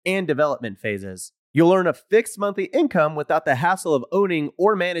 construction, and development phases. You'll earn a fixed monthly income without the hassle of owning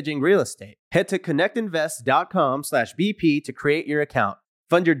or managing real estate. Head to connectinvest.com/BP to create your account.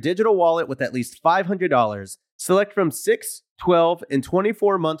 Fund your digital wallet with at least $500. Select from 6, 12, and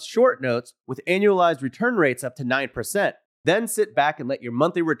 24-month short notes with annualized return rates up to 9%. Then sit back and let your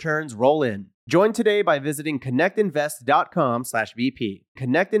monthly returns roll in. Join today by visiting connectinvest.com/BP.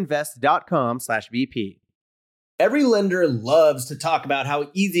 Connectinvest.com/BP. Every lender loves to talk about how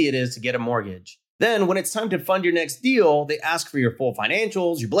easy it is to get a mortgage. Then, when it's time to fund your next deal, they ask for your full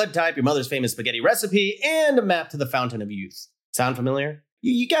financials, your blood type, your mother's famous spaghetti recipe, and a map to the fountain of youth. Sound familiar?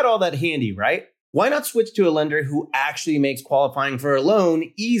 You got all that handy, right? Why not switch to a lender who actually makes qualifying for a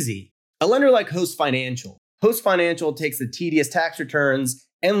loan easy? A lender like Host Financial. Host Financial takes the tedious tax returns,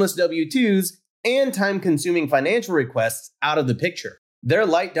 endless W-2s, and time-consuming financial requests out of the picture. Their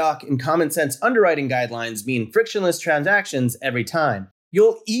light doc and common sense underwriting guidelines mean frictionless transactions every time.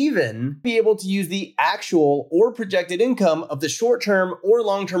 You'll even be able to use the actual or projected income of the short-term or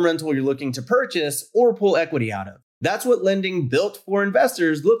long-term rental you're looking to purchase or pull equity out of. That's what lending built for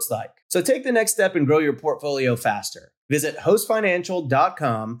investors looks like. So take the next step and grow your portfolio faster. Visit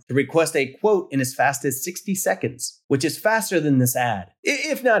hostfinancial.com to request a quote in as fast as 60 seconds, which is faster than this ad.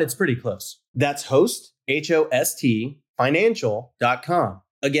 If not, it's pretty close. That's host, H-O-S-T, financial.com.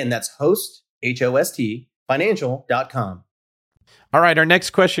 Again, that's host, H-O-S-T, financial.com. All right, our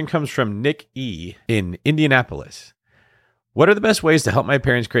next question comes from Nick E. in Indianapolis. What are the best ways to help my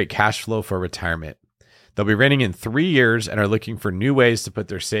parents create cash flow for retirement? They'll be renting in 3 years and are looking for new ways to put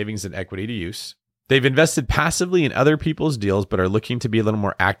their savings and equity to use. They've invested passively in other people's deals, but are looking to be a little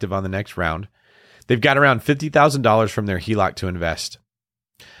more active on the next round. They've got around $50,000 from their HELOC to invest.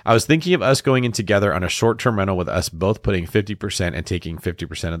 I was thinking of us going in together on a short-term rental with us both putting 50% and taking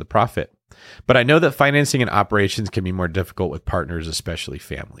 50% of the profit. But I know that financing and operations can be more difficult with partners, especially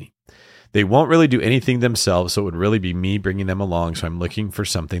family. They won't really do anything themselves, so it would really be me bringing them along. So I'm looking for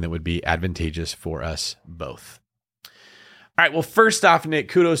something that would be advantageous for us both. All right. Well, first off, Nick,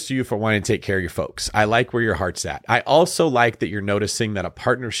 kudos to you for wanting to take care of your folks. I like where your heart's at. I also like that you're noticing that a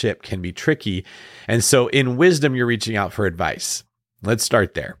partnership can be tricky. And so in wisdom, you're reaching out for advice. Let's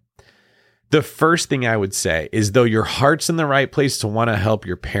start there. The first thing I would say is, though your heart's in the right place to want to help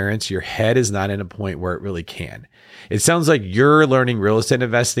your parents, your head is not in a point where it really can. It sounds like you're learning real estate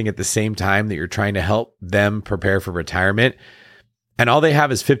investing at the same time that you're trying to help them prepare for retirement. And all they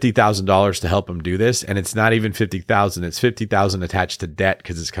have is $50,000 to help them do this. And it's not even $50,000. It's $50,000 attached to debt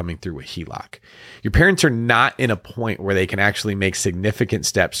because it's coming through a HELOC. Your parents are not in a point where they can actually make significant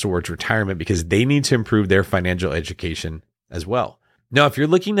steps towards retirement because they need to improve their financial education as well. Now, if you're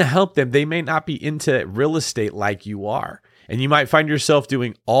looking to help them, they may not be into real estate like you are. And you might find yourself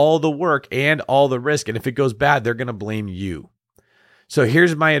doing all the work and all the risk. And if it goes bad, they're going to blame you. So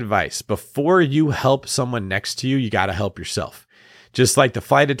here's my advice. Before you help someone next to you, you got to help yourself. Just like the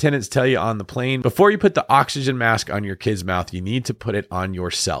flight attendants tell you on the plane, before you put the oxygen mask on your kid's mouth, you need to put it on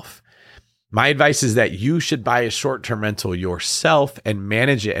yourself. My advice is that you should buy a short-term rental yourself and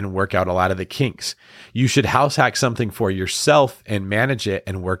manage it and work out a lot of the kinks. You should house hack something for yourself and manage it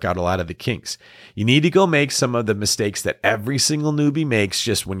and work out a lot of the kinks. You need to go make some of the mistakes that every single newbie makes.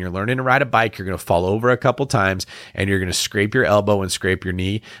 Just when you're learning to ride a bike, you're going to fall over a couple times and you're going to scrape your elbow and scrape your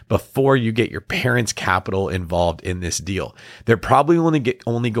knee before you get your parents' capital involved in this deal. They're probably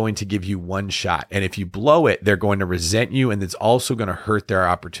only going to give you one shot. And if you blow it, they're going to resent you, and it's also going to hurt their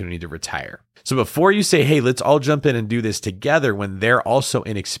opportunity to retire. So before you say, hey, let's all jump in and do this together when they're also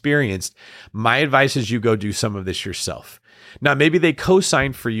inexperienced, my advice is you go do some of this yourself. Now, maybe they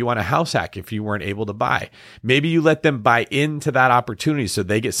co-signed for you on a house hack if you weren't able to buy. Maybe you let them buy into that opportunity so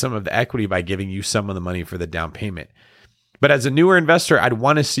they get some of the equity by giving you some of the money for the down payment. But as a newer investor, I'd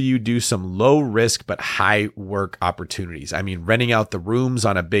want to see you do some low risk but high work opportunities. I mean, renting out the rooms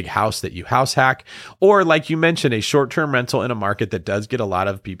on a big house that you house hack, or like you mentioned, a short-term rental in a market that does get a lot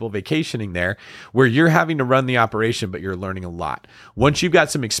of people vacationing there, where you're having to run the operation, but you're learning a lot. Once you've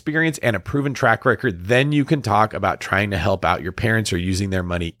got some experience and a proven track record, then you can talk about trying to help out your parents or using their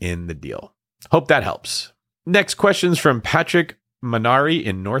money in the deal. Hope that helps. Next question's from Patrick Manari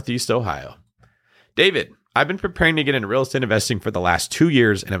in Northeast Ohio. David, I've been preparing to get into real estate investing for the last 2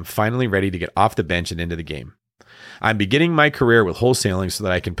 years, and I'm finally ready to get off the bench and into the game. I'm beginning my career with wholesaling so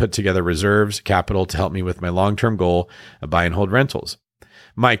that I can put together reserves, capital to help me with my long-term goal of buy and hold rentals.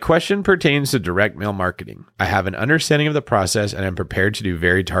 My question pertains to direct mail marketing. I have an understanding of the process, and I'm prepared to do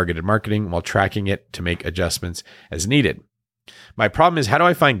very targeted marketing while tracking it to make adjustments as needed. My problem is, how do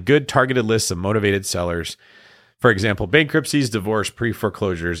I find good targeted lists of motivated sellers? For example, bankruptcies, divorce,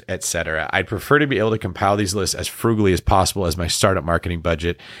 pre-foreclosures, etc. I'd prefer to be able to compile these lists as frugally as possible as my startup marketing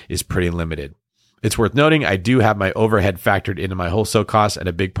budget is pretty limited. It's worth noting I do have my overhead factored into my wholesale costs, and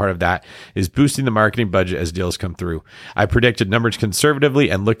a big part of that is boosting the marketing budget as deals come through. I predicted numbers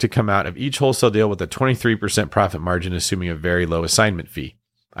conservatively and look to come out of each wholesale deal with a 23% profit margin, assuming a very low assignment fee.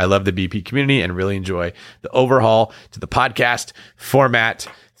 I love the BP community and really enjoy the overhaul to the podcast format.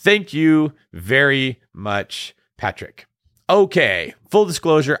 Thank you very much, Patrick. Okay, full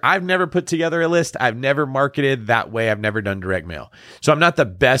disclosure, I've never put together a list. I've never marketed that way. I've never done direct mail. So I'm not the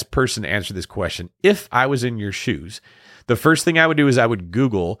best person to answer this question. If I was in your shoes, the first thing I would do is I would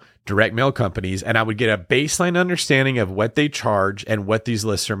Google direct mail companies, and I would get a baseline understanding of what they charge and what these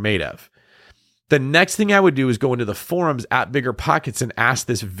lists are made of. The next thing I would do is go into the forums at BiggerPockets and ask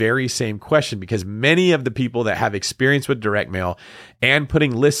this very same question, because many of the people that have experience with direct mail and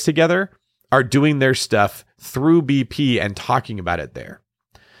putting lists together are doing their stuff through BP and talking about it there.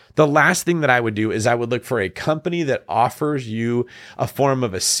 The last thing that I would do is I would look for a company that offers you a form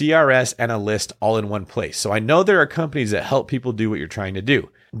of a CRS and a list all in one place. So I know there are companies that help people do what you're trying to do.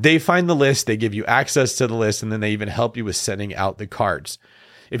 They find the list, they give you access to the list, and then they even help you with sending out the cards.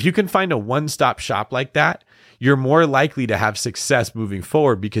 If you can find a one-stop shop like that, you're more likely to have success moving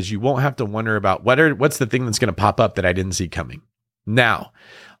forward, because you won't have to wonder about what's the thing that's going to pop up that I didn't see coming. Now,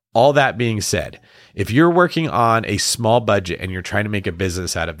 all that being said, if you're working on a small budget and you're trying to make a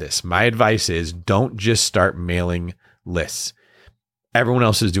business out of this, my advice is don't just start mailing lists. Everyone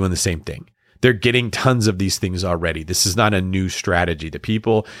else is doing the same thing. They're getting tons of these things already. This is not a new strategy. The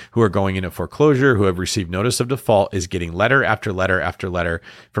people who are going into foreclosure, who have received notice of default, is getting letter after letter after letter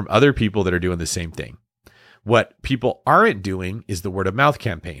from other people that are doing the same thing. What people aren't doing is the word of mouth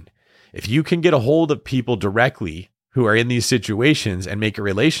campaign. If you can get a hold of people directly who are in these situations and make a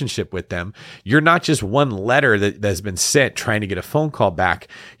relationship with them, you're not just one letter that's been sent trying to get a phone call back.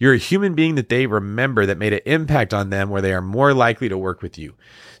 You're a human being that they remember, that made an impact on them, where they are more likely to work with you.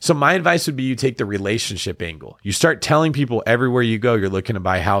 So my advice would be you take the relationship angle. You start telling people everywhere you go, you're looking to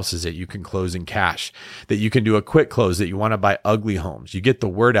buy houses that you can close in cash, that you can do a quick close, that you want to buy ugly homes. You get the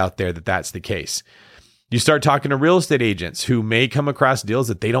word out there that that's the case. You start talking to real estate agents who may come across deals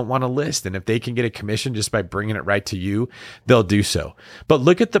that they don't want to list. And if they can get a commission just by bringing it right to you, they'll do so. But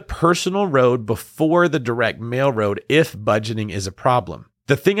look at the personal road before the direct mail road if budgeting is a problem.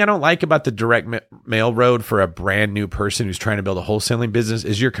 The thing I don't like about the direct mail road for a brand new person who's trying to build a wholesaling business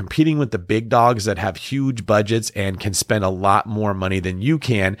is you're competing with the big dogs that have huge budgets and can spend a lot more money than you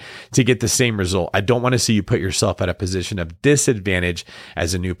can to get the same result. I don't want to see you put yourself at a position of disadvantage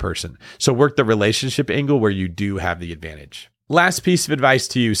as a new person. So work the relationship angle where you do have the advantage. Last piece of advice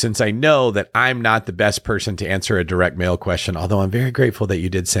to you, since I know that I'm not the best person to answer a direct mail question, although I'm very grateful that you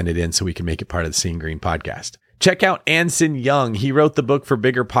did send it in so we can make it part of the Seeing Green podcast. Check out Anson Young. He wrote the book for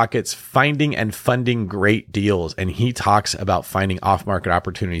Bigger Pockets, Finding and Funding Great Deals. And he talks about finding off-market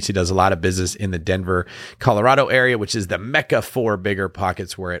opportunities. He does a lot of business in the Denver, Colorado area, which is the mecca for Bigger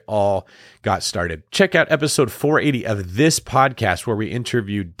Pockets, where it all got started. Check out episode 480 of this podcast, where we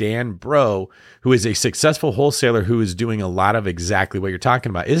interviewed Dan Bro, who is a successful wholesaler who is doing a lot of exactly what you're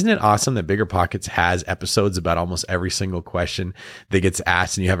talking about. Isn't it awesome that Bigger Pockets has episodes about almost every single question that gets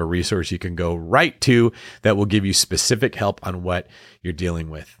asked, and you have a resource you can go right to that will give you specific help on what you're dealing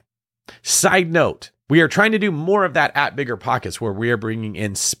with. Side note, we are trying to do more of that at Bigger Pockets, where we are bringing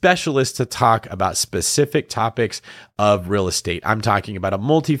in specialists to talk about specific topics of real estate. I'm talking about a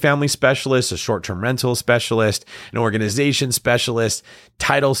multifamily specialist, a short-term rental specialist, an organization specialist,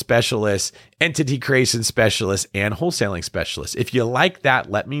 title specialist, entity creation specialist, and wholesaling specialist. If you like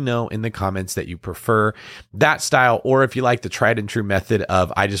that, let me know in the comments that you prefer that style, or if you like the tried and true method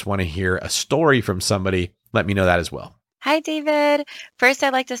of I just want to hear a story from somebody, let me know that as well. Hi, David. First,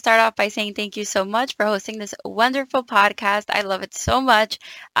 I'd like to start off by saying thank you so much for hosting this wonderful podcast. I love it so much.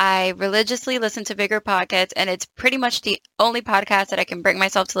 I religiously listen to Bigger Pockets, and it's pretty much the only podcast that I can bring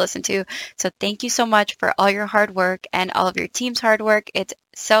myself to listen to. So thank you so much for all your hard work and all of your team's hard work. It's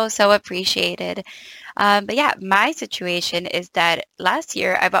so appreciated. But yeah, my situation is that last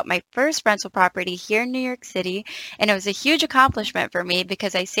year I bought my first rental property here in New York City, and it was a huge accomplishment for me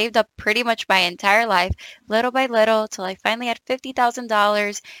because I saved up pretty much my entire life, little by little, till I finally had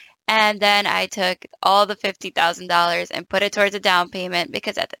 $50,000. And then I took all the $50,000 and put it towards a down payment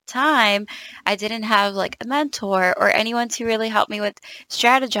because at the time I didn't have like a mentor or anyone to really help me with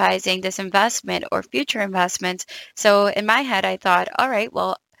strategizing this investment or future investments. So in my head, I thought, all right,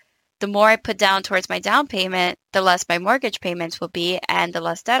 well, the more I put down towards my down payment, the less my mortgage payments will be and the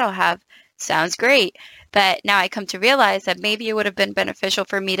less debt I'll have. Sounds great. But now I come to realize that maybe it would have been beneficial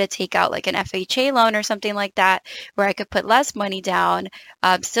for me to take out like an FHA loan or something like that, where I could put less money down,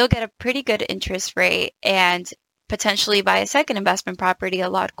 still get a pretty good interest rate, and potentially buy a second investment property a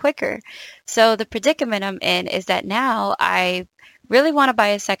lot quicker. So the predicament I'm in is that now I really want to buy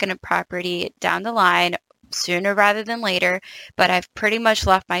a second property down the line, sooner rather than later, but I've pretty much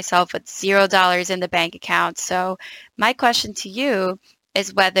left myself with $0 in the bank account. So my question to you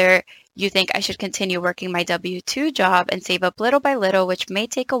is whether you think I should continue working my W-2 job and save up little by little, which may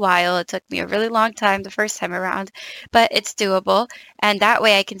take a while. It took me a really long time the first time around, but it's doable. And that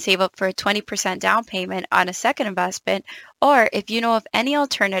way I can save up for a 20% down payment on a second investment. Or if you know of any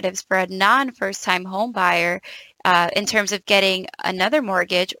alternatives for a non-first time home buyer in terms of getting another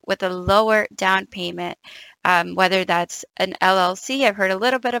mortgage with a lower down payment, whether that's an LLC. I've heard a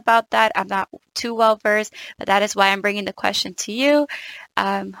little bit about that. I'm not too well versed, but that is why I'm bringing the question to you.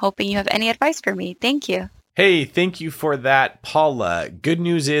 Hoping you have any advice for me. Thank you. Hey, thank you for that, Paula. Good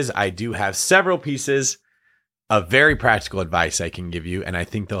news is I do have several pieces of very practical advice I can give you, and I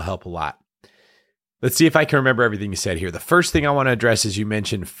think they'll help a lot. Let's see if I can remember everything you said here. The first thing I want to address is you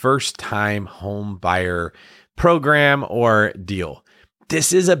mentioned first-time home buyer program or deal.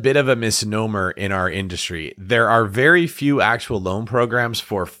 This is a bit of a misnomer in our industry. There are very few actual loan programs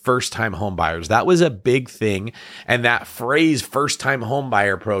for first-time home buyers. That was a big thing. And that phrase first-time home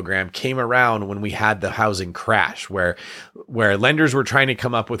buyer program came around when we had the housing crash, where lenders were trying to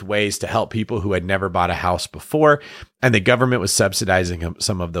come up with ways to help people who had never bought a house before, and the government was subsidizing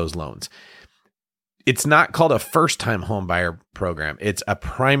some of those loans. It's not called a first-time home buyer program. It's a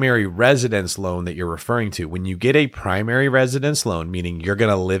primary residence loan that you're referring to. When you get a primary residence loan, meaning you're going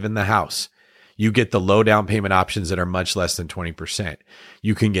to live in the house, you get the low down payment options that are much less than 20%.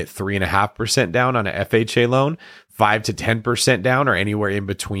 You can get 3.5% down on an FHA loan, 5 to 10% down, or anywhere in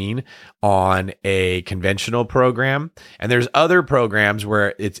between on a conventional program. And there's other programs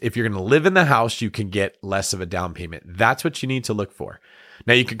where it's if you're going to live in the house, you can get less of a down payment. That's what you need to look for.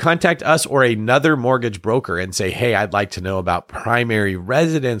 Now, you can contact us or another mortgage broker and say, hey, I'd like to know about primary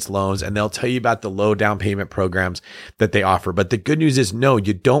residence loans, and they'll tell you about the low down payment programs that they offer. But the good news is, no,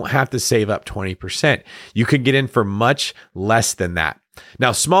 you don't have to save up 20%. You can get in for much less than that.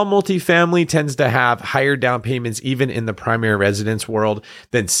 Now, small multifamily tends to have higher down payments, even in the primary residence world,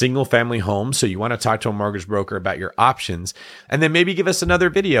 than single family homes. So you want to talk to a mortgage broker about your options, and then maybe give us another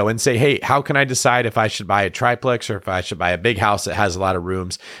video and say, hey, how can I decide if I should buy a triplex or if I should buy a big house that has a lot of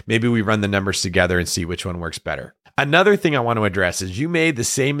rooms? Maybe we run the numbers together and see which one works better. Another thing I want to address is you made the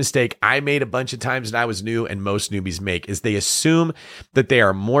same mistake I made a bunch of times when I was new and most newbies make, is they assume that they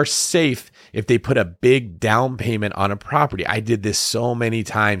are more safe if they put a big down payment on a property. I did this so many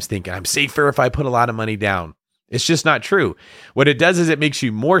times thinking I'm safer if I put a lot of money down. It's just not true. What it does is it makes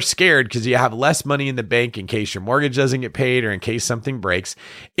you more scared because you have less money in the bank in case your mortgage doesn't get paid or in case something breaks.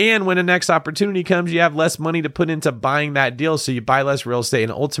 And when the next opportunity comes, you have less money to put into buying that deal. So you buy less real estate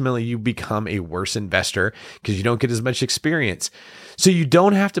and ultimately you become a worse investor because you don't get as much experience. So you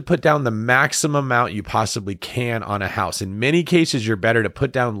don't have to put down the maximum amount you possibly can on a house. In many cases, you're better to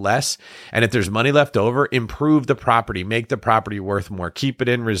put down less. And if there's money left over, improve the property, make the property worth more, keep it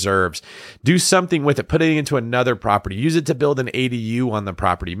in reserves, do something with it, put it into another property, use it to build an ADU on the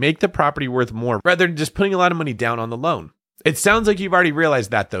property, make the property worth more rather than just putting a lot of money down on the loan. It sounds like you've already realized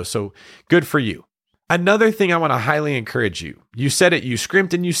that though. So good for you. Another thing I want to highly encourage you. You said it, you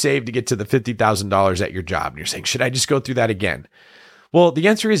scrimped and you saved to get to the $50,000 at your job. And you're saying, should I just go through that again? Well, the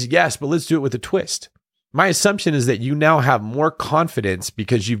answer is yes, but let's do it with a twist. My assumption is that you now have more confidence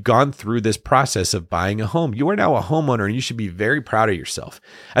because you've gone through this process of buying a home. You are now a homeowner and you should be very proud of yourself,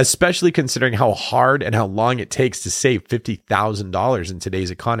 especially considering how hard and how long it takes to save $50,000 in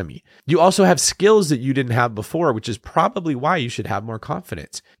today's economy. You also have skills that you didn't have before, which is probably why you should have more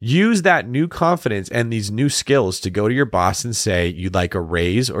confidence. Use that new confidence and these new skills to go to your boss and say you'd like a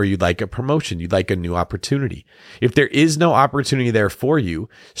raise or you'd like a promotion, you'd like a new opportunity. If there is no opportunity there for you,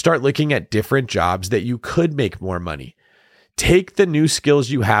 start looking at different jobs that you could make more money. Take the new skills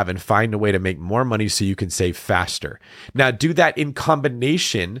you have and find a way to make more money so you can save faster. Now, do that in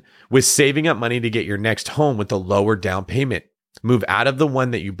combination with saving up money to get your next home with a lower down payment. Move out of the one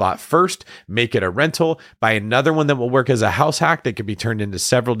that you bought first, make it a rental, buy another one that will work as a house hack that can be turned into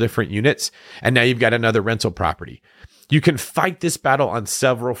several different units, and now you've got another rental property. You can fight this battle on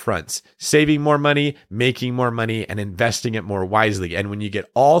several fronts, saving more money, making more money, and investing it more wisely. And when you get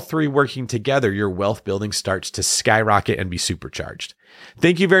all three working together, your wealth building starts to skyrocket and be supercharged.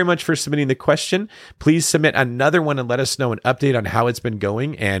 Thank you very much for submitting the question. Please submit another one and let us know an update on how it's been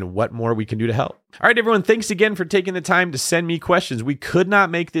going and what more we can do to help. All right, everyone, thanks again for taking the time to send me questions. We could not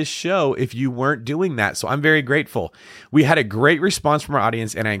make this show if you weren't doing that, so I'm very grateful. We had a great response from our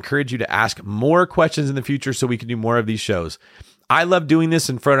audience, and I encourage you to ask more questions in the future so we can do more of these shows. I love doing this,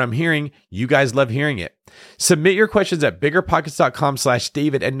 and for what I'm hearing, you guys love hearing it. Submit your questions at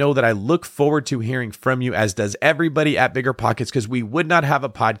biggerpockets.com/David and know that I look forward to hearing from you, as does everybody at BiggerPockets, because we would not have a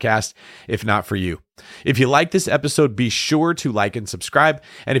podcast if not for you. If you like this episode, be sure to like and subscribe.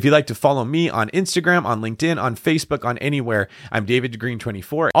 And if you'd like to follow me on Instagram, on LinkedIn, on Facebook, on anywhere, I'm David Green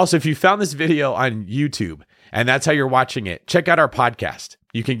 24. Also, if you found this video on YouTube and that's how you're watching it, check out our podcast.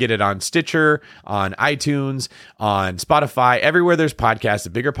 You can get it on Stitcher, on iTunes, on Spotify, everywhere there's podcasts. The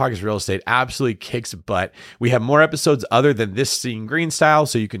Bigger Pockets Real Estate absolutely kicks butt. We have more episodes other than this Seeing Green style,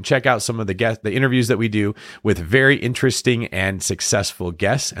 so you can check out some of the interviews that we do with very interesting and successful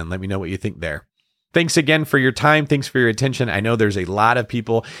guests, and let me know what you think there. Thanks again for your time. Thanks for your attention. I know there's a lot of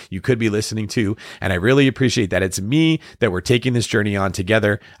people you could be listening to, and I really appreciate that. It's me that we're taking this journey on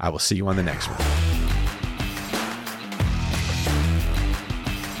together. I will see you on the next one.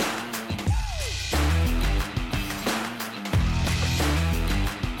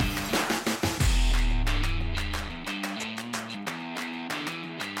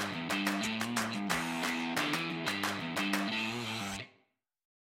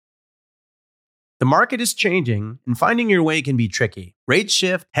 The market is changing, and finding your way can be tricky. Rates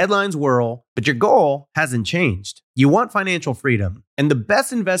shift, headlines whirl, but your goal hasn't changed. You want financial freedom, and the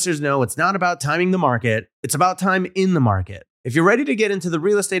best investors know it's not about timing the market, it's about time in the market. If you're ready to get into the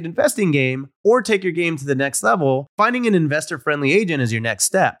real estate investing game or take your game to the next level, finding an investor-friendly agent is your next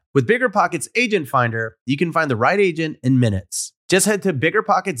step. With BiggerPockets Agent Finder, you can find the right agent in minutes. Just head to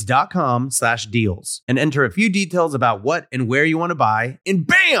biggerpockets.com/deals and enter a few details about what and where you want to buy, and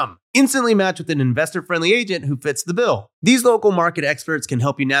bam! Instantly match with an investor-friendly agent who fits the bill. These local market experts can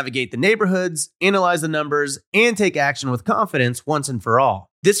help you navigate the neighborhoods, analyze the numbers, and take action with confidence once and for all.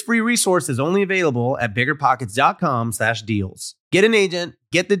 This free resource is only available at biggerpockets.com/deals. Get an agent,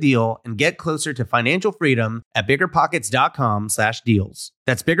 get the deal, and get closer to financial freedom at biggerpockets.com/deals.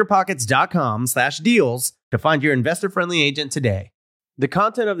 That's biggerpockets.com/deals to find your investor-friendly agent today. The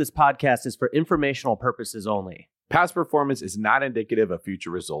content of this podcast is for informational purposes only. Past performance is not indicative of future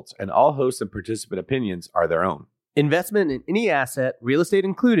results, and all hosts and participant opinions are their own. Investment in any asset, real estate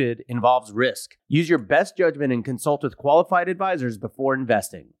included, involves risk. Use your best judgment and consult with qualified advisors before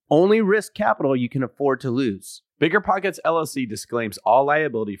investing. Only risk capital you can afford to lose. Bigger Pockets LLC disclaims all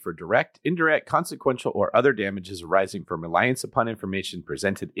liability for direct, indirect, consequential, or other damages arising from reliance upon information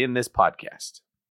presented in this podcast.